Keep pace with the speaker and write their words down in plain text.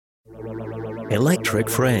Electric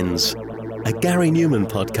Friends, a Gary Numan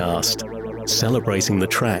podcast, celebrating the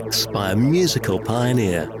tracks by a musical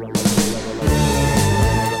pioneer.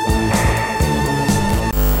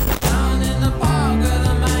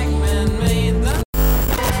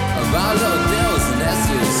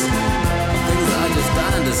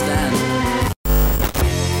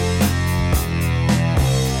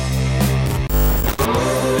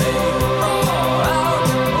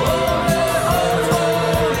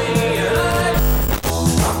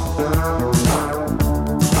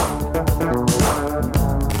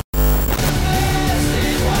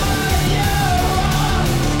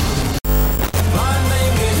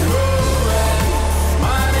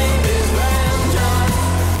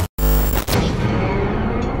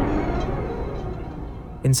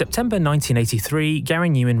 In September 1983, Gary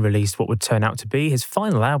Numan released what would turn out to be his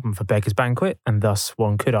final album for Beggars Banquet, and thus,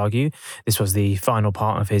 one could argue, this was the final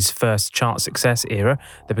part of his first chart success era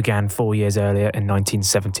that began 4 years earlier in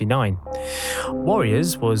 1979.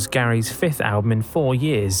 Warriors was Gary's fifth album in 4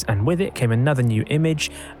 years, and with it came another new image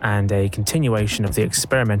and a continuation of the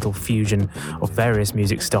experimental fusion of various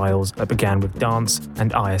music styles that began with dance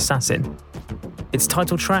and Assassin. Its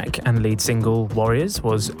title track and lead single, Warriors,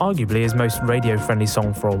 was arguably his most radio-friendly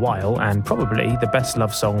song for a while and probably the best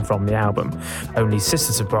love song from the album. Only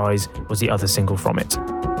Sister Surprise was the other single from it.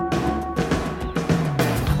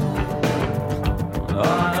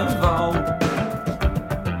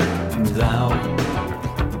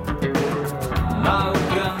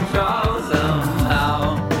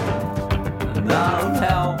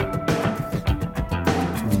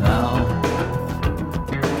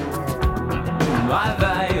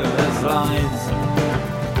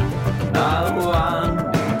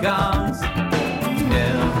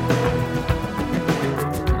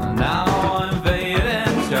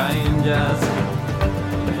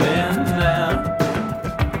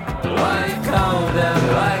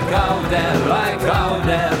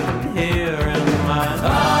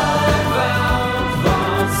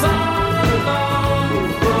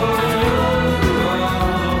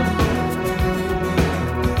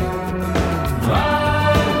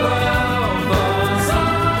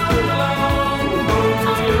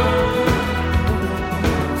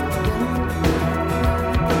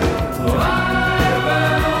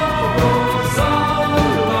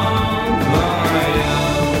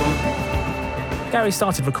 Gary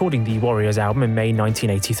started recording the Warriors album in May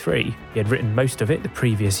 1983. He had written most of it the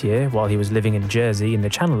previous year while he was living in Jersey in the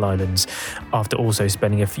Channel Islands, after also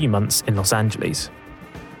spending a few months in Los Angeles.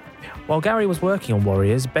 While Gary was working on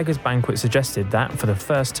Warriors, Beggars Banquet suggested that, for the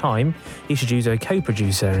first time, he should use a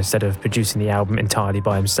co-producer instead of producing the album entirely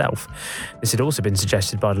by himself. This had also been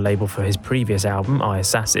suggested by the label for his previous album,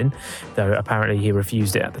 Assassin, though apparently he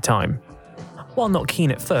refused it at the time. While not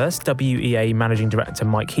keen at first, WEA managing director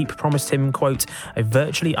Mike Heap promised him, quote, a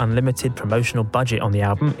virtually unlimited promotional budget on the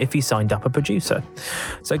album if he signed up a producer.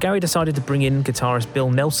 So Gary decided to bring in guitarist Bill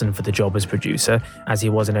Nelson for the job as producer, as he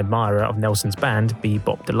was an admirer of Nelson's band,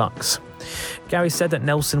 Bebop Deluxe. Gary said that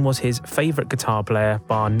Nelson was his favourite guitar player,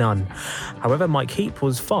 bar none. However, Mike Heap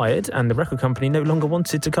was fired and the record company no longer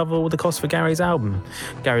wanted to cover all the costs for Gary's album.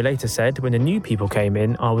 Gary later said, when the new people came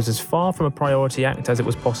in, I was as far from a priority act as it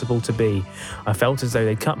was possible to be. I felt as though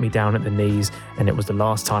they cut me down at the knees, and it was the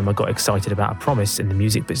last time I got excited about a promise in the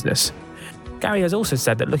music business. Gary has also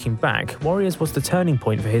said that looking back, Warriors was the turning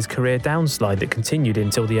point for his career downslide that continued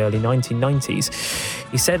until the early 1990s.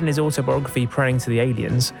 He said in his autobiography, Praying to the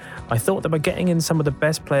Aliens, I thought that by getting in some of the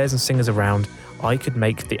best players and singers around, I could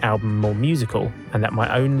make the album more musical, and that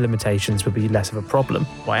my own limitations would be less of a problem.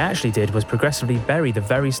 What I actually did was progressively bury the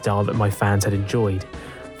very style that my fans had enjoyed.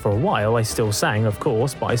 For a while, I still sang, of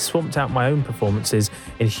course, but I swamped out my own performances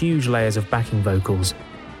in huge layers of backing vocals.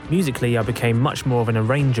 Musically, I became much more of an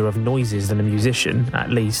arranger of noises than a musician, at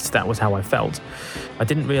least that was how I felt. I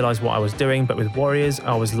didn't realise what I was doing, but with Warriors,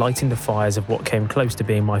 I was lighting the fires of what came close to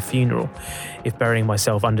being my funeral. If burying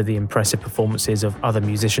myself under the impressive performances of other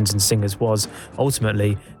musicians and singers was,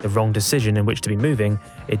 ultimately, the wrong decision in which to be moving,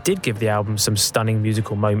 it did give the album some stunning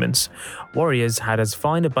musical moments. Warriors had as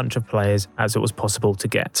fine a bunch of players as it was possible to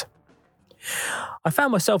get. I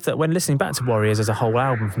found myself that when listening back to Warriors as a whole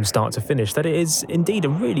album from start to finish, that it is indeed a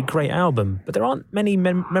really great album, but there aren't many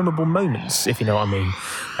memorable moments, if you know what I mean.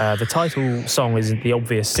 The title song is the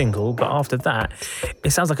obvious single, but after that,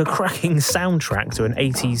 it sounds like a cracking soundtrack to an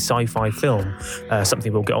 80s sci-fi film,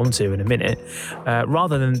 something we'll get onto in a minute,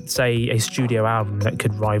 rather than, say, a studio album that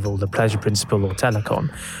could rival The Pleasure Principle or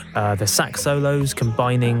Telecon. The sax solos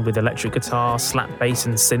combining with electric guitar, slap bass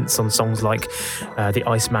and synths on songs like The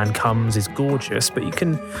Iceman Comes is gorgeous, but you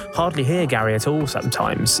can hardly hear Gary at all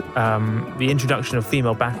sometimes. The introduction of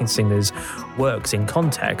female backing singers works in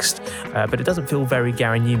context, but it doesn't feel very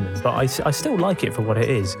Gary Numan, but I still like it for what it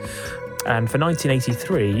is. And for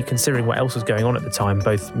 1983, considering what else was going on at the time,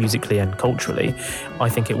 both musically and culturally, I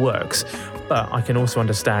think it works. But I can also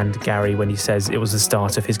understand Gary when he says it was the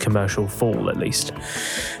start of his commercial fall, at least.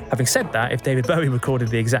 Having said that, if David Bowie recorded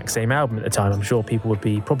the exact same album at the time, I'm sure people would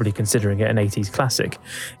be probably considering it an 80s classic.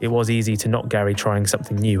 It was easy to knock Gary trying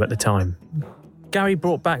something new at the time. Gary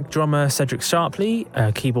brought back drummer Cedric Sharpley,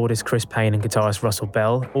 keyboardist Chris Payne and guitarist Russell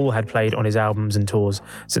Bell. All had played on his albums and tours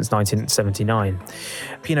since 1979.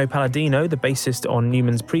 Pino Palladino, the bassist on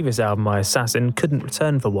Numan's previous album, My Assassin, couldn't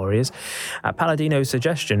return for Warriors. At Palladino's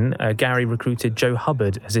suggestion, Gary recruited Joe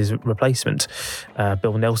Hubbard as his replacement.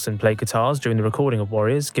 Bill Nelson played guitars during the recording of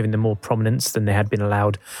Warriors, giving them more prominence than they had been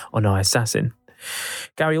allowed on My Assassin.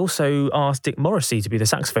 Gary also asked Dick Morrissey to be the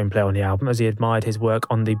saxophone player on the album, as he admired his work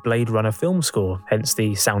on the Blade Runner film score, hence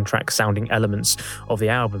the soundtrack sounding elements of the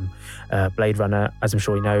album. Blade Runner, as I'm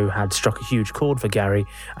sure you know, had struck a huge chord for Gary,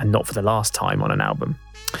 and not for the last time on an album.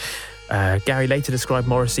 Gary later described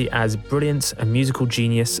Morrissey as brilliant, a musical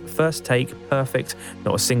genius, first take, perfect,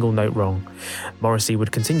 not a single note wrong. Morrissey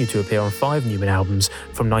would continue to appear on 5 Numan albums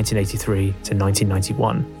from 1983 to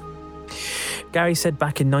 1991. Gary said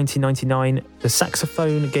back in 1999, "The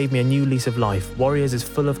saxophone gave me a new lease of life. Warriors is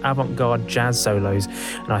full of avant-garde jazz solos,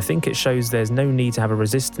 and I think it shows there's no need to have a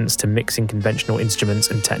resistance to mixing conventional instruments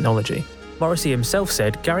and technology." Morrissey himself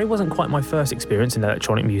said, "Gary wasn't quite my first experience in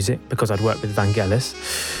electronic music because I'd worked with Vangelis.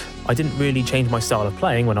 I didn't really change my style of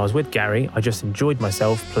playing when I was with Gary, I just enjoyed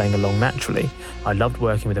myself playing along naturally. I loved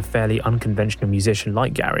working with a fairly unconventional musician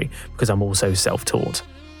like Gary because I'm also self-taught."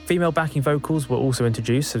 Female backing vocals were also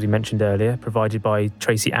introduced, as we mentioned earlier, provided by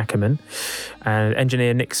Tracy Ackerman. And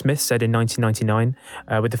engineer Nick Smith said in 1999,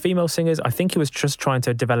 with the female singers, I think he was just trying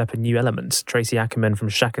to develop a new element. Tracy Ackerman from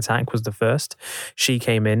Shack Attack was the first. She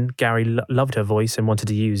came in, Gary loved her voice and wanted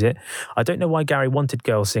to use it. I don't know why Gary wanted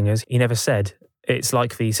girl singers, he never said. It's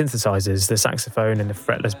like the synthesizers, the saxophone and the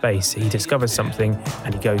fretless bass. He discovers something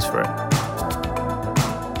and he goes for it.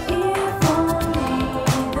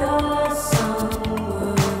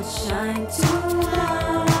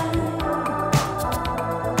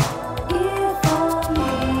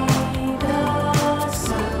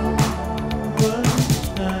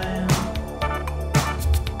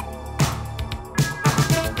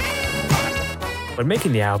 When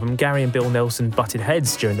making the album, Gary and Bill Nelson butted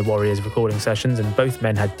heads during the Warriors recording sessions, and both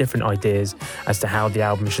men had different ideas as to how the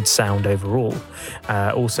album should sound overall,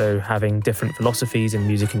 also having different philosophies in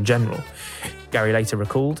music in general. Gary later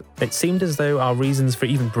recalled, "It seemed as though our reasons for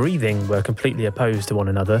even breathing were completely opposed to one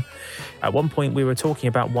another. At one point we were talking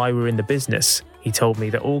about why we were in the business. He told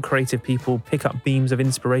me that all creative people pick up beams of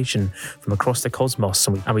inspiration from across the cosmos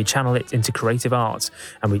and we channel it into creative art,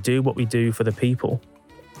 and we do what we do for the people.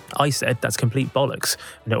 I said that's complete bollocks,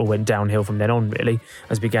 and it all went downhill from then on, really,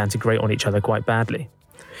 as we began to grate on each other quite badly."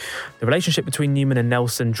 The relationship between Numan and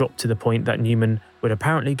Nelson dropped to the point that Numan would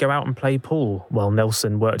apparently go out and play pool while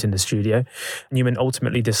Nelson worked in the studio. Numan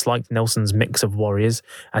ultimately disliked Nelson's mix of Warriors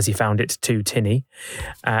as he found it too tinny,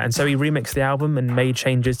 and so he remixed the album and made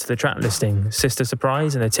changes to the track listing. Sister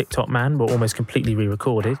Surprise and The TikTok Man were almost completely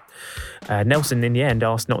re-recorded. Nelson in the end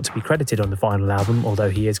asked not to be credited on the final album, although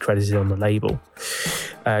he is credited on the label.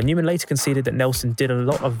 Numan later conceded that Nelson did a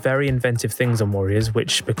lot of very inventive things on Warriors,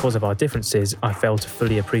 which, because of our differences, I failed to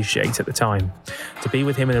fully appreciate at the time. To be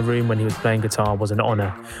with him in a room when he was playing guitar was an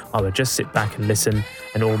honour. I would just sit back and listen,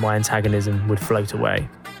 and all my antagonism would float away.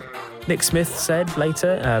 Nick Smith said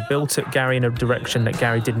later, Bill took Gary in a direction that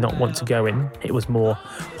Gary did not want to go in. It was more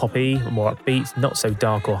poppy, more upbeat, not so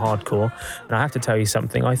dark or hardcore. And I have to tell you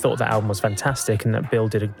something, I thought that album was fantastic and that Bill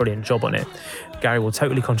did a brilliant job on it. Gary will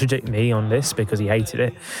totally contradict me on this because he hated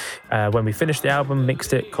it. When we finished the album,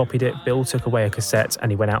 mixed it, copied it, Bill took away a cassette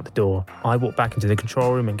and he went out the door. I walked back into the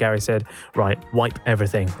control room and Gary said, "Right, wipe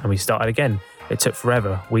everything." And we started again. It took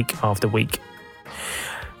forever, week after week.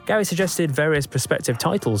 Gary suggested various prospective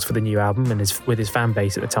titles for the new album and with his fan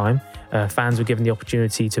base at the time. Fans were given the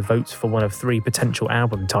opportunity to vote for one of 3 potential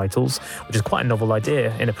album titles, which is quite a novel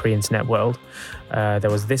idea in a pre-internet world. There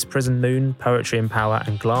was This Prison Moon, Poetry and Power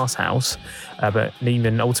and Glass House, but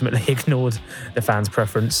Numan ultimately ignored the fans'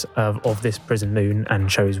 preference of This Prison Moon and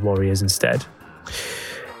chose Warriors instead.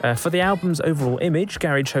 For the album's overall image,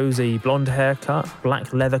 Gary chose a blonde haircut,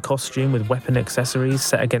 black leather costume with weapon accessories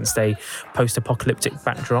set against a post-apocalyptic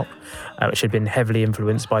backdrop, which had been heavily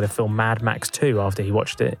influenced by the film Mad Max 2 after he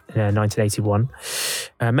watched it in 1981.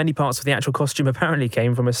 Many parts of the actual costume apparently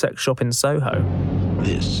came from a sex shop in Soho.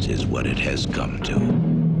 This is what it has come to.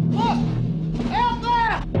 Look!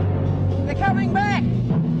 coming back!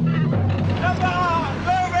 Come on,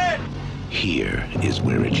 move it! Here is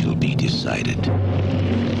where it shall be decided.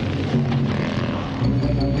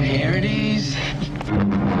 Here it is.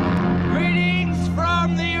 Greetings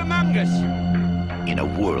from the Humongous. In a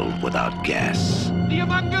world without gas. The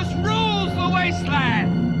Humongous rules the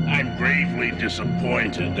wasteland. I'm gravely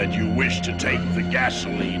disappointed that you wish to take the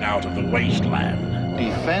gasoline out of the wasteland.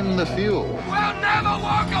 Defend the fuel. We'll never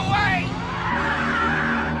walk away!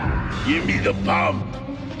 Give me the pump,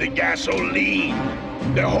 the gasoline,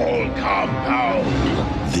 the whole compound.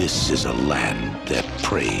 This is a land that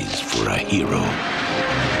prays for a hero.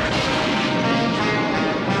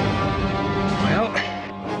 Well,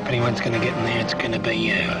 if anyone's gonna get in there, it's gonna be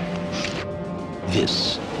you.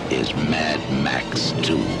 This is Mad Max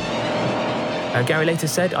 2. Gary later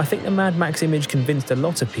said, "I think the Mad Max image convinced a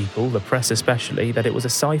lot of people, the press especially, that it was a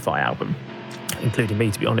sci-fi album." Including me,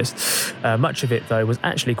 to be honest. Much of it, though, was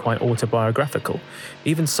actually quite autobiographical.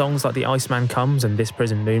 Even songs like the Iceman Comes and This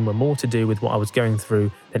Prison Moon were more to do with what I was going through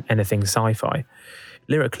than anything sci-fi.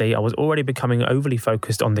 Lyrically, I was already becoming overly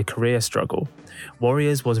focused on the career struggle.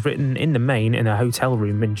 Warriors was written in the main in a hotel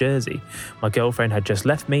room in Jersey. My girlfriend had just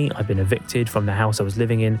left me, I'd been evicted from the house I was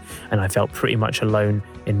living in, and I felt pretty much alone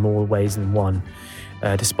in more ways than one.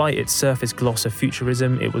 Despite its surface gloss of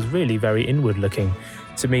futurism, it was really very inward-looking.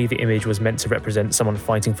 To me, the image was meant to represent someone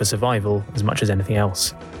fighting for survival as much as anything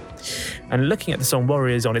else. And looking at the song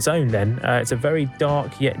Warriors on its own then, it's a very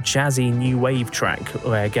dark yet jazzy new wave track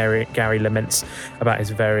where Gary laments about his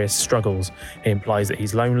various struggles. He implies that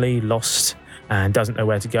he's lonely, lost, and doesn't know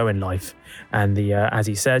where to go in life. And as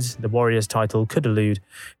he said, the Warriors title could allude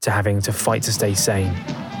to having to fight to stay sane.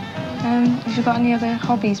 Have you got any other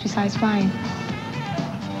hobbies besides flying?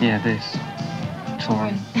 Yeah, this.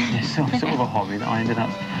 Touring. Yeah, sort of a hobby that I ended up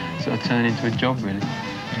sort of turning into a job, really.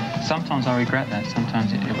 Sometimes I regret that.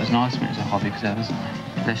 Sometimes it was nice when it was a hobby because there was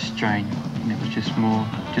less strain and it was just more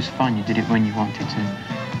fun. You did it when you wanted to,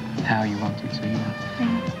 how you wanted to, you know.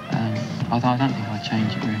 I don't think I'd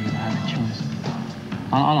change it really if I had a choice.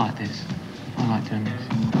 I like this. I like doing this.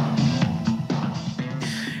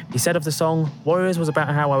 He said of the song, Warriors was about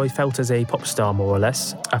how I felt as a pop star, more or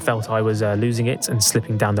less. I felt I was losing it and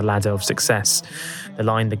slipping down the ladder of success. The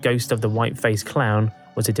line, the ghost of the white-faced clown,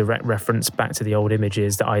 was a direct reference back to the old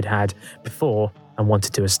images that I'd had before and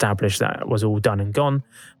wanted to establish that it was all done and gone.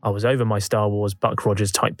 I was over my Star Wars Buck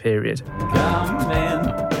Rogers type period. Come in,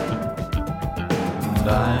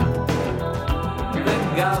 time. The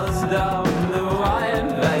ghost of the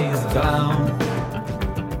white-faced clown.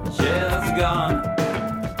 She's gone.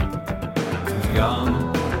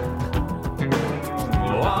 Gone.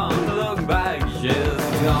 Won't look back, she's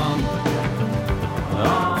gone.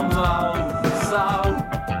 Almost so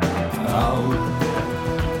old.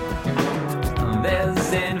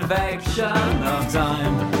 This infection of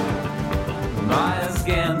time, my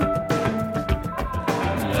skin.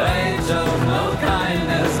 Age of no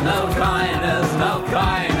kindness, no kindness, no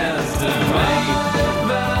kindness to me.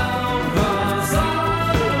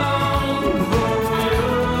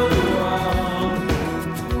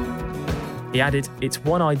 He added, "It's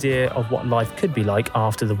one idea of what life could be like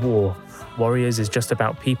after the war. Warriors is just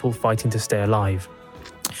about people fighting to stay alive."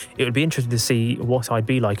 It would be interesting to see what I'd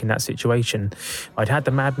be like in that situation. I'd had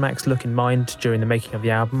the Mad Max look in mind during the making of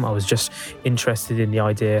the album. I was just interested in the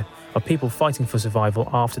idea of people fighting for survival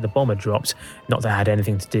after the bomb had dropped, not that it had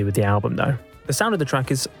anything to do with the album though. The sound of the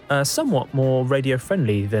track is somewhat more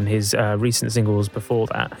radio-friendly than his recent singles before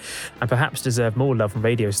that, and perhaps deserved more love from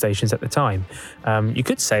radio stations at the time. You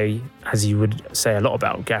could say, as you would say a lot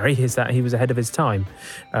about Gary, is that he was ahead of his time,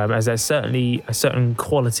 as there's certainly a certain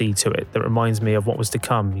quality to it that reminds me of what was to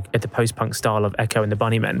come, at the post-punk style of Echo and the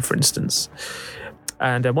Bunnymen, for instance.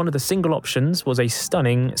 And one of the single options was a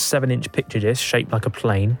stunning 7-inch picture disc shaped like a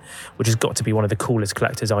plane, which has got to be one of the coolest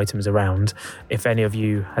collector's items around. If any of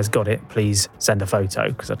you has got it, please send a photo,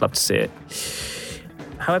 because I'd love to see it.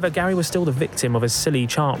 However, Gary was still the victim of a silly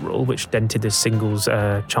chart rule which dented the single's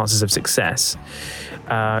chances of success.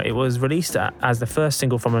 It was released as the first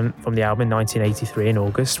single from the album in 1983 in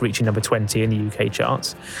August, reaching number 20 in the UK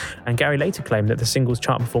charts. And Gary later claimed that the single's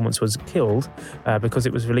chart performance was killed because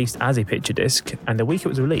it was released as a picture disc. And the week it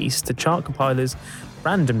was released, the chart compilers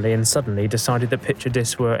randomly and suddenly decided that picture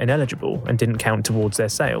discs were ineligible and didn't count towards their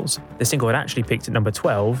sales. The single had actually peaked at number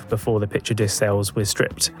 12 before the picture disc sales were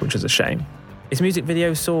stripped, which was a shame. His music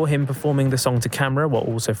video saw him performing the song to camera while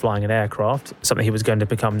also flying an aircraft, something he was going to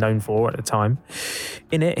become known for at the time.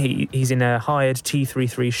 In it, he's in a hired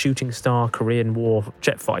T-33 Shooting Star Korean War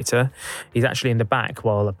jet fighter. He's actually in the back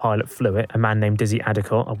while a pilot flew it, a man named Dizzy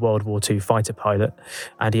Adicott, a World War II fighter pilot,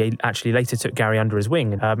 and he actually later took Gary under his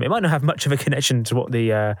wing. It might not have much of a connection to what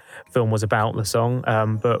the film was about, the song,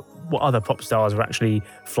 but what other pop stars were actually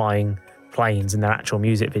flying planes in their actual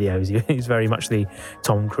music videos. He's very much the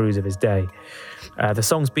Tom Cruise of his day. The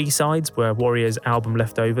song's B-sides were Warriors' album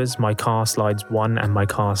Leftovers, My Car Slides 1 and My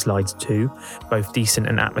Car Slides 2, both decent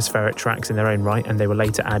and atmospheric tracks in their own right, and they were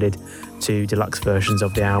later added to deluxe versions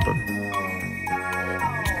of the album.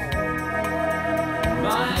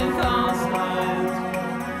 My car slides,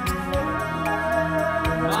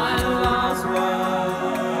 my last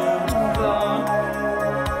word,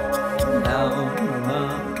 now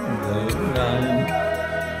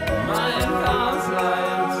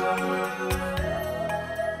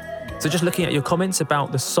So just looking at your comments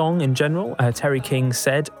about the song in general, Terry King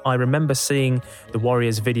said, I remember seeing the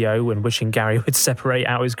Warriors video and wishing Gary would separate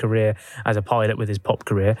out his career as a pilot with his pop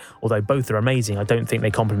career. Although both are amazing, I don't think they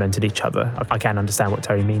complemented each other. I can understand what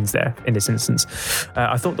Terry means there in this instance.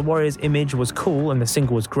 I thought the Warriors image was cool and the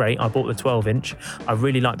single was great. I bought the 12-inch. I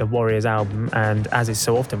really liked the Warriors album, and as is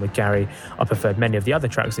so often with Gary, I preferred many of the other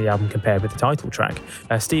tracks of the album compared with the title track.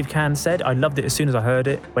 Steve Can said, I loved it as soon as I heard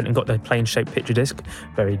it. Went and got the plane-shaped picture disc.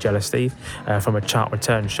 Very jealous, Steve, from a chart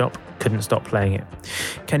return shop. Couldn't stop playing it.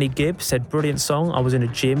 Kenny Gibb said, brilliant song. I was in a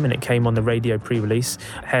gym and it came on the radio pre-release.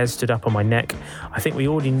 Hairs stood up on my neck. I think we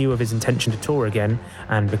already knew of his intention to tour again,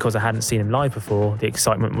 and because I hadn't seen him live before, the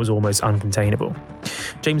excitement was almost uncontainable.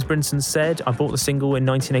 James Brinson said, I bought the single in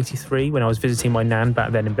 1983 when I was visiting my nan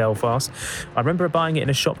back then in Belfast. I remember buying it in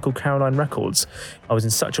a shop called Caroline Records. I was in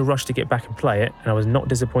such a rush to get back and play it, and I was not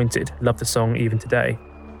disappointed. Love the song even today.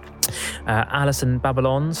 Alison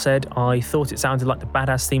Babylon said, I thought it sounded like the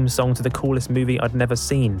badass theme song to the coolest movie I'd never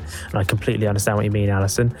seen. And I completely understand what you mean,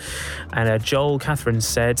 Alison. And Joel Catherine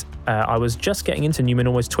said, I was just getting into Numan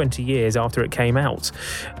almost 20 years after it came out.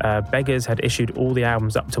 Beggars had issued all the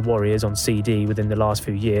albums up to Warriors on CD within the last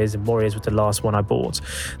few years, and Warriors was the last one I bought.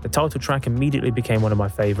 The title track immediately became one of my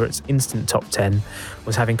favourites, instant top 10.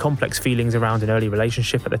 Was having complex feelings around an early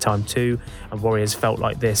relationship at the time too, and Warriors felt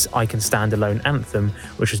like this I Can Stand Alone anthem,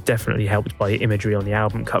 which was definitely helped by the imagery on the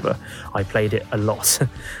album cover. I played it a lot.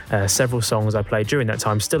 Several songs I played during that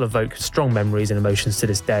time still evoke strong memories and emotions to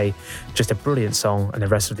this day. Just a brilliant song, and the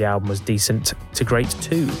rest of the album was decent to great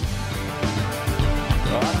too.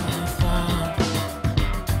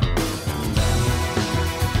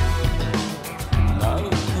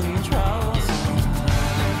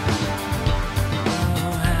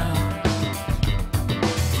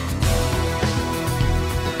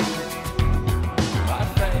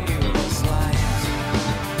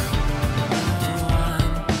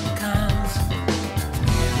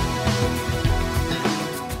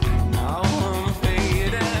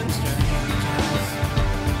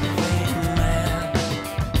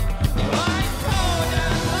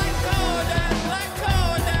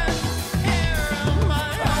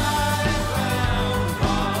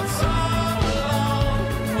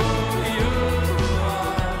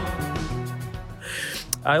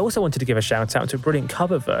 I also wanted to give a shout out to a brilliant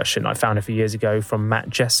cover version I found a few years ago from Matt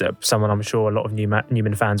Jessup, someone I'm sure a lot of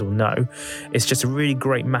Numan fans will know. It's just a really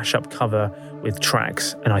great mashup cover with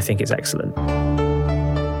tracks, and I think it's excellent.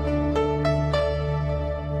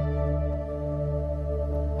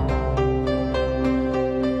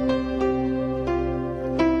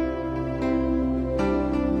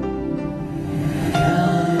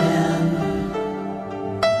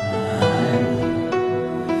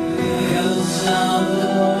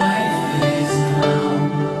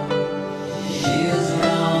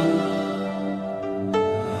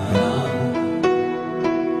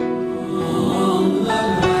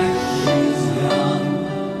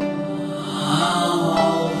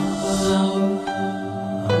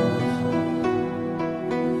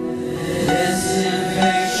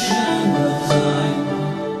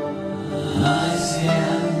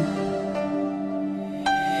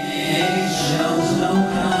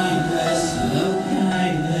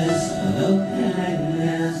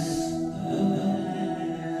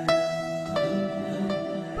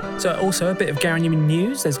 So also a bit of Gary Numan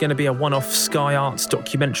news. There's going to be a one-off Sky Arts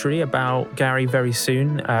documentary about Gary very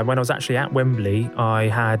soon. When I was actually at Wembley, I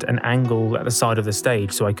had an angle at the side of the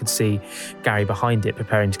stage so I could see Gary behind it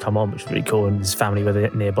preparing to come on, which was really cool, and his family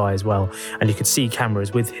were nearby as well. And you could see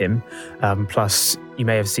cameras with him. Plus, you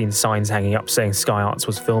may have seen signs hanging up saying Sky Arts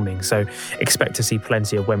was filming, so expect to see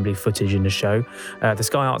plenty of Wembley footage in the show. The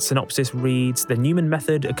Sky Arts synopsis reads, "The Numan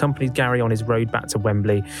method accompanies Gary on his road back to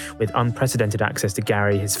Wembley with unprecedented access to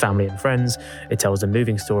Gary, his family and friends. It tells the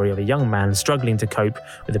moving story of a young man struggling to cope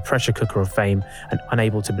with the pressure cooker of fame and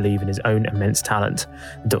unable to believe in his own immense talent.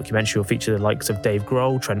 The documentary will feature the likes of Dave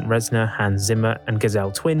Grohl, Trent Reznor, Hans Zimmer and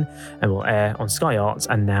Gazelle Twin, and will air on Sky Arts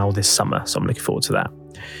and Now this summer, so I'm looking forward to that."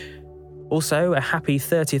 Also, a happy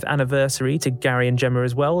 30th anniversary to Gary and Gemma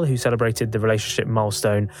as well, who celebrated the relationship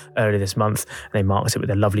milestone earlier this month. They marked it with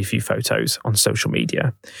a lovely few photos on social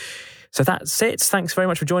media. So that's it. Thanks very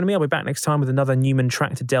much for joining me. I'll be back next time with another Numan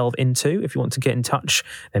track to delve into. If you want to get in touch,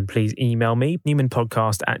 then please email me,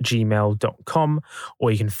 newmanpodcast@gmail.com,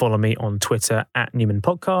 or you can follow me on Twitter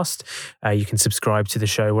 @NewmanPodcast. You can subscribe to the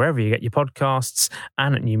show wherever you get your podcasts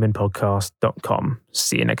and at newmanpodcast.com.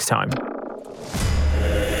 See you next time.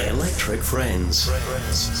 Electric Friends,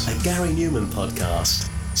 a Gary Numan podcast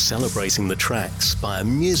celebrating the tracks by a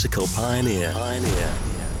musical pioneer.